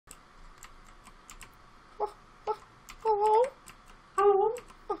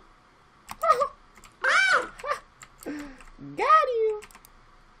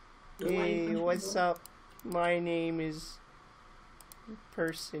What's up? My name is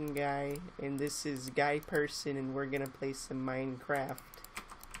Person Guy, and this is Guy Person, and we're gonna play some Minecraft.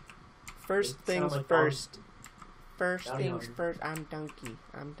 First things first. First things first. I'm Donkey.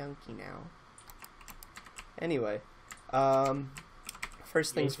 I'm Donkey now. Anyway,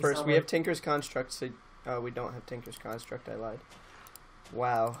 first things first. We have Tinker's Construct. So, we don't have Tinker's Construct. I lied.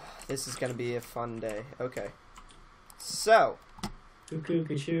 Wow, this is gonna be a fun day. Okay, so. Cuckoo,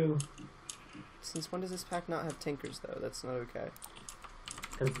 cuckoo. Since when does this pack not have Tinkers though? That's not okay.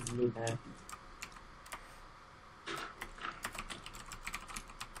 Because it's a new pack.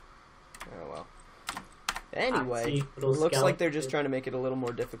 Oh well. Anyway, looks like they're just trying to make it a little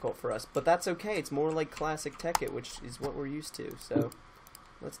more difficult for us, but that's okay. It's more like classic Tekkit, which is what we're used to. So,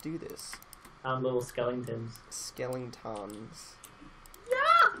 let's do this. Little skeletons. Skeletons.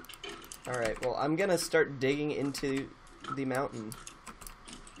 Yeah. All right. Well, I'm gonna start digging into the mountain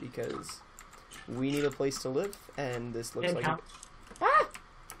because we need a place to live, and this looks like. Ah! You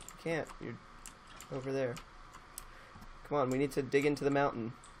can't. You're over there. Come on. We need to dig into the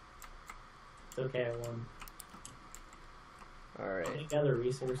mountain. It's okay, I won. Alright. Can you gather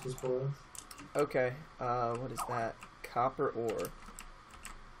resources for us? Okay, what is that? Copper ore.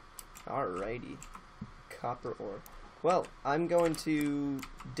 Alrighty. Copper ore. Well, I'm going to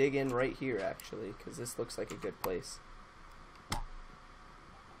dig in right here, actually, because this looks like a good place.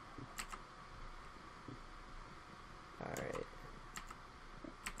 Alright.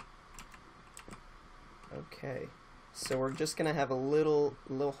 Okay. So we're just going to have a little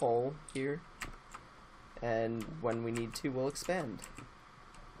hole here. And when we need to, we'll expand.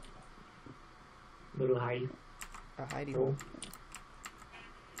 Little hidey. A hidey hole.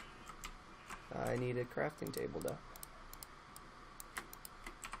 I need a crafting table, though.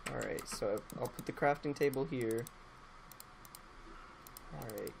 Alright, so I'll put the crafting table here.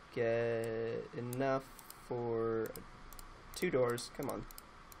 Alright, get enough for 2 doors. Come on.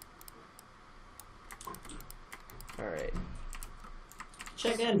 Alright.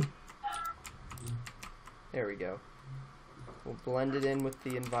 Check in! There we go. We'll blend it in with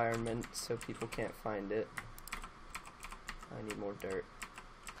the environment so people can't find it. I need more dirt.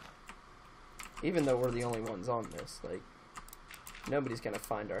 Even though we're the only ones on this, like, nobody's gonna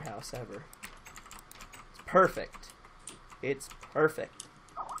find our house ever. It's perfect. It's perfect.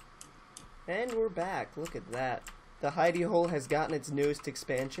 And we're back. Look at that. The hidey hole has gotten its newest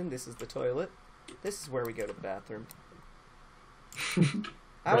expansion. This is the toilet. This is where we go to the bathroom.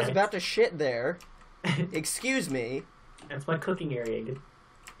 I was about to shit there. Excuse me. That's my cooking area. And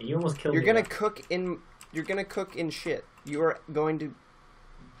you almost killed me. You're gonna cook in. You're gonna cook in shit. You are going to.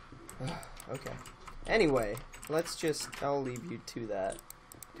 Okay. Anyway, let's just. I'll leave you to that.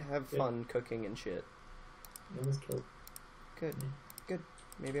 Have fun cooking and shit. You almost killed. Good. Good.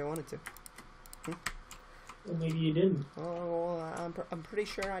 Maybe I wanted to. Well, maybe you didn't. Oh, I'm pretty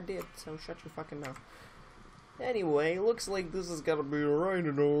sure I did. So shut your fucking mouth. Anyway, looks like this is gonna be right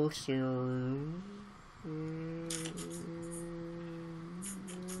in our series.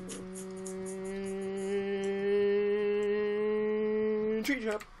 Tree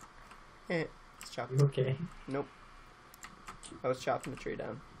chop. It's chopped. Okay. Nope. I was chopping the tree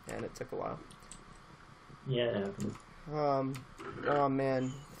down, and it took a while. Yeah, it happens. Oh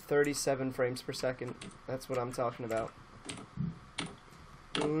man, 37 frames per second. That's what I'm talking about.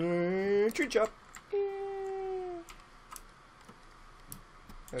 Tree chop.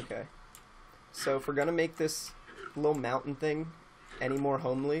 Okay. So if we're gonna make this little mountain thing any more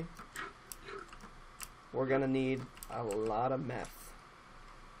homely, we're gonna need a lot of meth.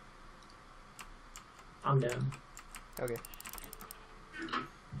 I'm down. Okay.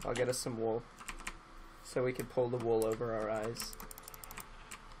 I'll get us some wool so we can pull the wool over our eyes.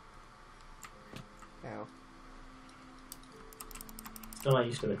 Ow. Still not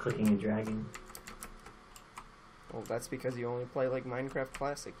used to the clicking and dragging. Well, that's because you only play like Minecraft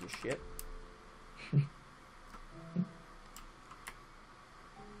Classic, you shit.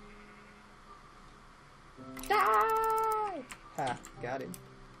 Die! Ha, got him.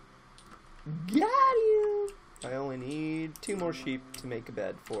 Got you! I only need 2 more sheep to make a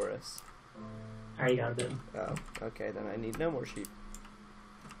bed for us. I already got a bed. Oh, okay, then I need no more sheep.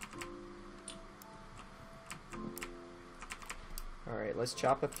 Alright, let's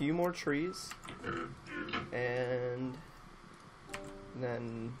chop a few more trees. And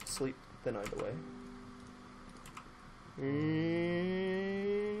then sleep the night away.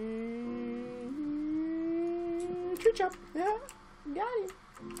 Tree chop! Yeah, got him!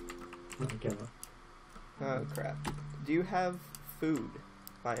 Oh crap. Do you have food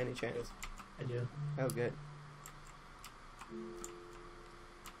by any chance? I do. Oh good.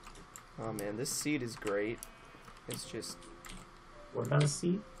 Oh man, this seed is great. It's just What about a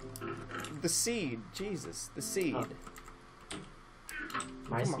seed? the seed. Jesus, the seed. Oh.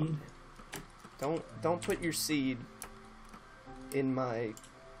 My Come seed? on. Don't put your seed in my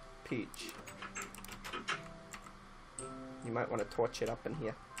peach. You might want to torch it up in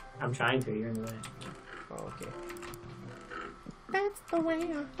here. I'm trying to. You're in the way. Oh, okay. That's the way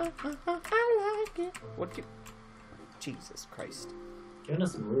I like it. What you? Jesus Christ. Giving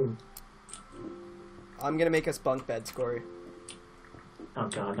us some room. I'm gonna make us bunk beds, Corey. Oh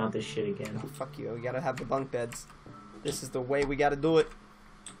god, not this shit again. Oh, fuck you. We gotta have the bunk beds. This is the way we gotta do it.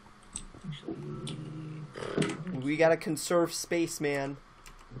 Actually, We gotta conserve space, man.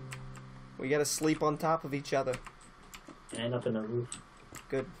 We gotta sleep on top of each other. and up in the roof.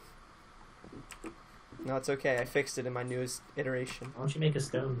 Good. No, it's okay. I fixed it in my newest iteration. Why don't you make a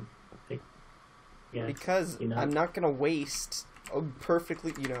stone? Yeah. Because You know? I'm not gonna waste a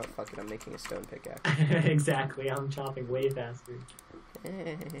perfectly. You know what? Fuck it. I'm making a stone pickaxe. Exactly. I'm chopping way faster.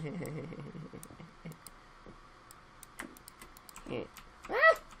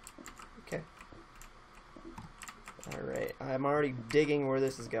 Okay. Alright. I'm already digging where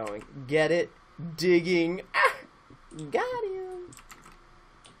this is going. Get it? Digging. Ah! Got him.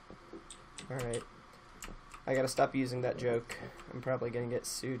 Alright. I gotta stop using that joke. I'm probably gonna get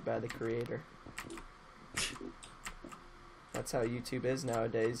sued by the creator. That's how YouTube is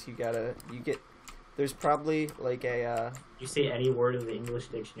nowadays. There's probably like a, You say any word of the English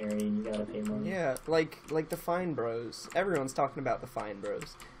dictionary and you gotta pay money. yeah, like the Fine Bros. Everyone's talking about the Fine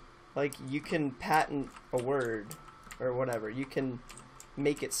Bros. Like, you can patent a word, or whatever. You can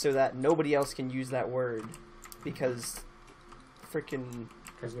make it so that nobody else can use that word. Because, freaking,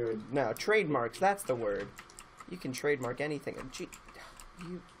 Because we were. no, trademarks, that's the word. You can trademark anything. Gee,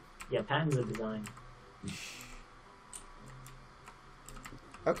 you... Yeah, patent's a design.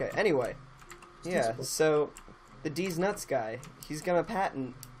 Okay, anyway. Yeah, so the D's Nuts guy, he's gonna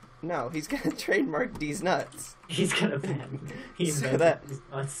patent. No, he's gonna trademark D's Nuts. He's gonna patent. He So invented that- these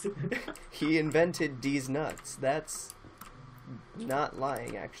nuts. He invented D's Nuts. That's not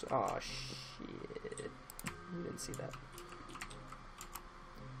lying, actually. Oh shit! You didn't see that.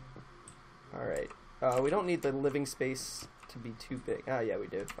 All right. We don't need the living space to be too big. Ah, yeah, we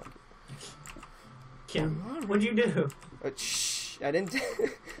do. Fuck it. Yeah. What'd you do? Shh! I didn't.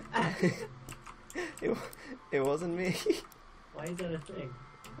 It wasn't me. Why is that a thing?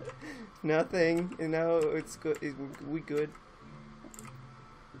 Nothing. You know, it's good. We good.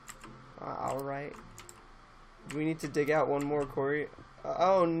 Alright. We need to dig out one more, Corey.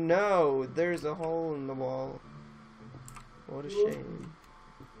 Oh no! There's a hole in the wall. What a shame.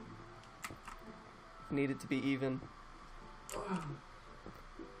 Need it to be even.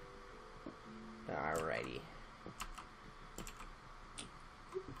 Alrighty.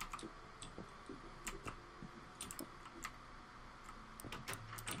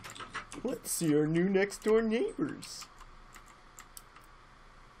 Let's see our new next door neighbors.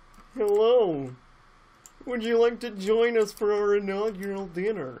 Hello. Would you like to join us for our inaugural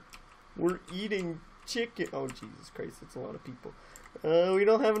dinner? We're eating chicken. Oh, Jesus Christ, that's a lot of people. We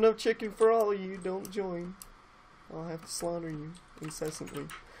don't have enough chicken for all of you. Don't join. I'll have to slaughter you incessantly.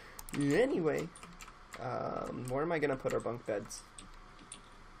 Anyway, where am I going to put our bunk beds?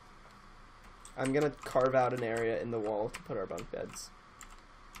 I'm going to carve out an area in the wall to put our bunk beds.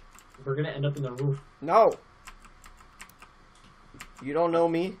 We're gonna end up in the roof. No! You don't know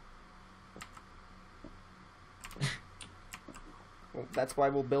me? Well, that's why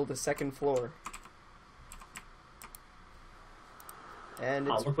we'll build a second floor. And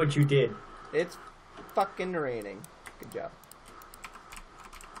Oh, it's, look what you did. it's fucking raining. Good job.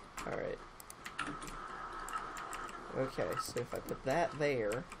 Alright. Okay, so if I put that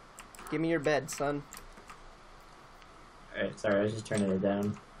there... Give me your bed, son. Alright, sorry, I was just turning it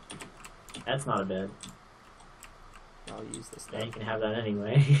down. That's not a bed. I'll use this Yeah, thing. you can have that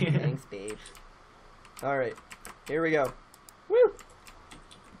anyway. Thanks, babe. Alright, here we go. Woo!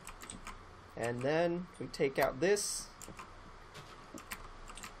 And then we take out this.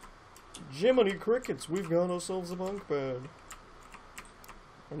 Jiminy Crickets, we've got ourselves a bunk bed.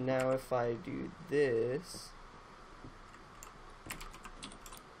 And now if I do this.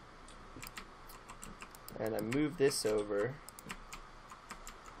 And I move this over.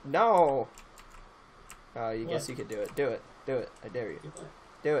 No! Oh, you guess you could do it. Do it. Do it. I dare you. Do what?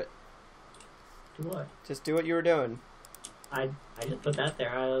 Do it. Do what? Just do what you were doing. I just put that there.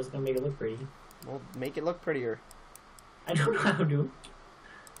 I was gonna make it look pretty. Well, make it look prettier. I don't know how to.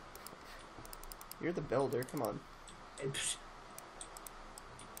 You're the builder. Come on.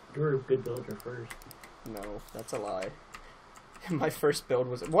 You're a good builder first. No, that's a lie. My first build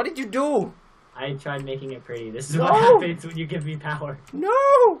was... What did you do? I tried making it pretty. This is what happens when you give me power.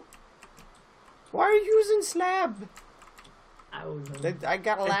 No! Why are you using slab? I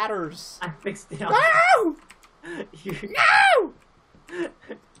got ladders. I fixed it. No! No!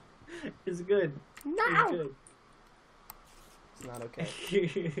 It's good. No! It's good. It's not okay.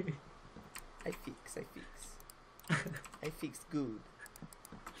 I fix. I fix good.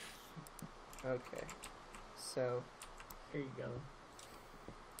 Okay. So... Here you go.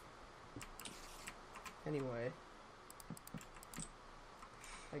 Anyway.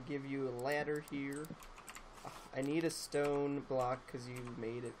 I give you a ladder here. I need a stone block because you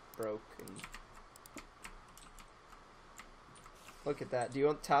made it broken. Look at that. Do you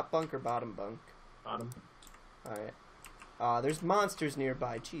want top bunk or bottom bunk? Bottom. Alright. There's monsters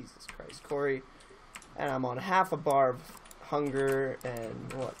nearby. Jesus Christ. Corey. And I'm on half a bar of hunger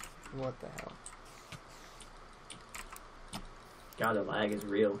and what? What the hell? God, the lag is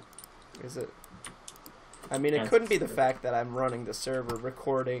real. Is it? I mean, it couldn't be the fact that I'm running the server,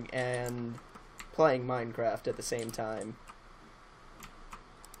 recording, and playing Minecraft at the same time.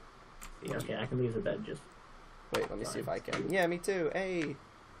 Yeah, okay, I can leave the bed just... Wait, let me see if I can. Yeah, me too. Hey!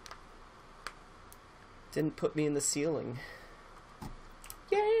 Didn't put me in the ceiling.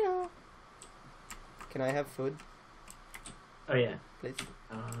 Yeah! Can I have food? Oh, yeah. Please?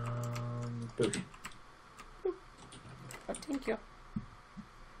 Boosh. Oh, thank you.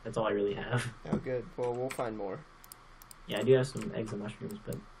 That's all I really have. Oh, good. Well, we'll find more. Yeah, I do have some eggs and mushrooms,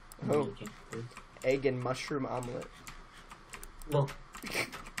 but... Oh. Egg and mushroom omelet. Well...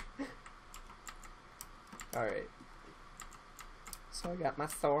 Alright. So I got my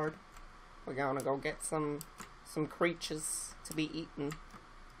sword. We're gonna go get some creatures to be eaten.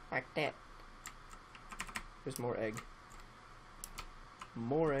 Like that. There's more egg.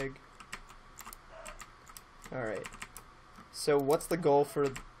 More egg. Alright. So what's the goal for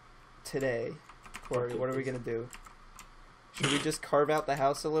today, Corey? What are we gonna do? Should we just carve out the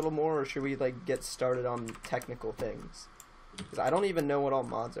house a little more, or should we like get started on technical things? Because I don't even know what all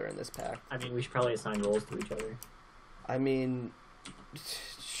mods are in this pack. I mean, we should probably assign roles to each other. I mean,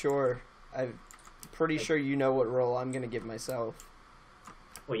 sure. I'm pretty sure you know what role I'm gonna give myself.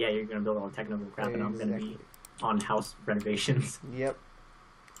 Well, yeah, you're gonna build all the technical crap, and I'm gonna be on house renovations. Yep.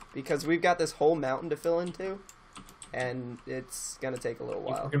 Because we've got this whole mountain to fill into, and it's gonna take a little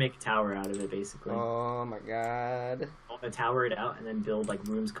while. We're gonna make a tower out of it, basically. Oh my god. I'm gonna tower it out and then build like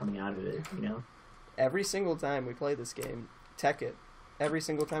rooms coming out of it, you know? Every single time we play this game, Tekkit. Every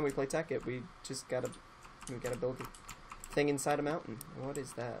single time we play Tekkit, we gotta build a thing inside a mountain. What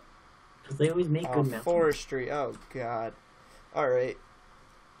is that? Because they always make good mountains. Forestry. Oh god. Alright.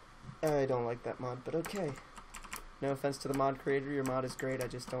 I don't like that mod, but okay. No offense to the mod creator, your mod is great, I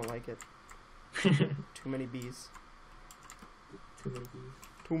just don't like it. Too many bees. Too many bees.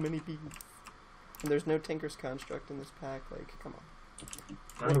 Too many bees. And there's no Tinker's Construct in this pack, like, come on.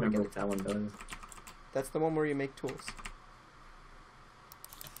 I don't remember what that one does. That's the one where you make tools.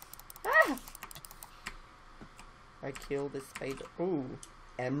 Ah! I killed a spider. Ooh.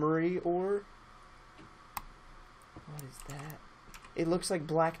 Emery ore? What is that? It looks like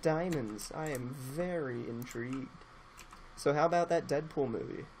black diamonds. I am very intrigued. So how about that Deadpool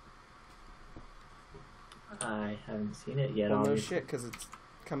movie? I haven't seen it yet. Well, no shit, because it's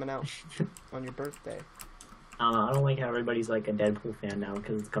coming out on your birthday. I don't know. I don't like how everybody's like a Deadpool fan now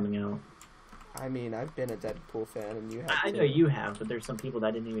because it's coming out. I mean, I've been a Deadpool fan, and you have. I know you have, but there's some people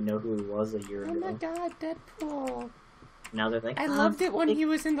that didn't even know who he was a year ago. Oh my god, Deadpool! Now they're like, I loved it when he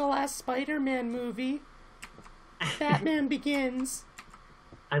was in the last Spider-Man movie. Batman Begins.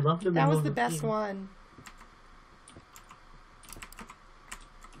 I loved him. That was the best one.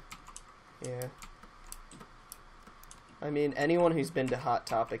 Yeah. I mean, anyone who's been to Hot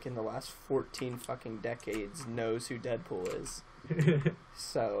Topic in the last 14 fucking decades knows who Deadpool is.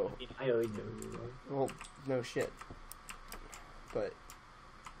 So... I always knew who he was. Well, no shit. But...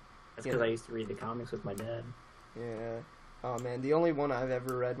 That's because I used to read the comics with my dad. Yeah. Oh man, the only one I've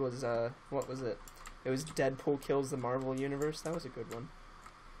ever read was, what was it? It was Deadpool Kills the Marvel Universe. That was a good one.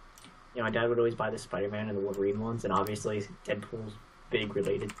 Yeah, my dad would always buy the Spider-Man and the Wolverine ones, and obviously Deadpool's big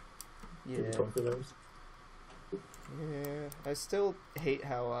related to both of those. Yeah, I still hate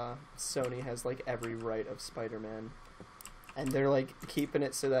how Sony has like every right of Spider-Man, and they're like keeping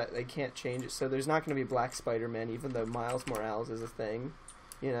it so that they can't change it. So there's not going to be Black Spider-Man, even though Miles Morales is a thing.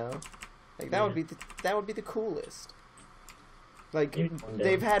 You know, like that would be the coolest. Like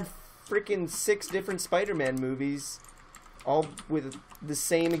they've had freaking 6 different Spider-Man movies, all with the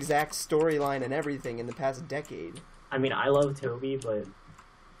same exact storyline and everything in the past decade. I mean, I love Tobey, but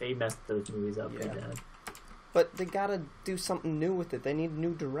they messed those movies up pretty bad. But they gotta do something new with it. They need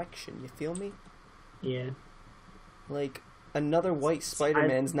new direction. You feel me? Yeah. Like, another white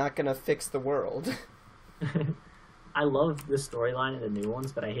Spider-Man's not gonna fix the world. I loved the storyline of the new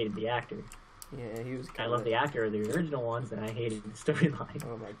ones, but I hated the actor. Yeah, he was I love the actor of the original ones, and I hated the storyline.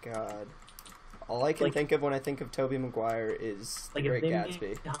 Oh my god. All I can think of when I think of Tobey Maguire is The Great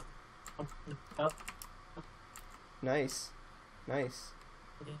Gatsby. Nice. Nice.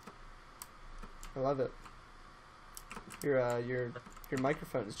 I love it. Your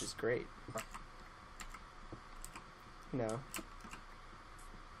microphone is just great. No.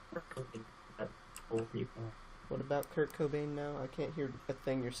 What about Kurt Cobain now? I can't hear a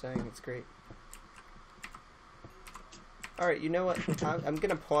thing you're saying. It's great. Alright, you know what? I'm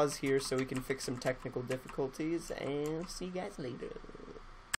gonna pause here so we can fix some technical difficulties, and see you guys later.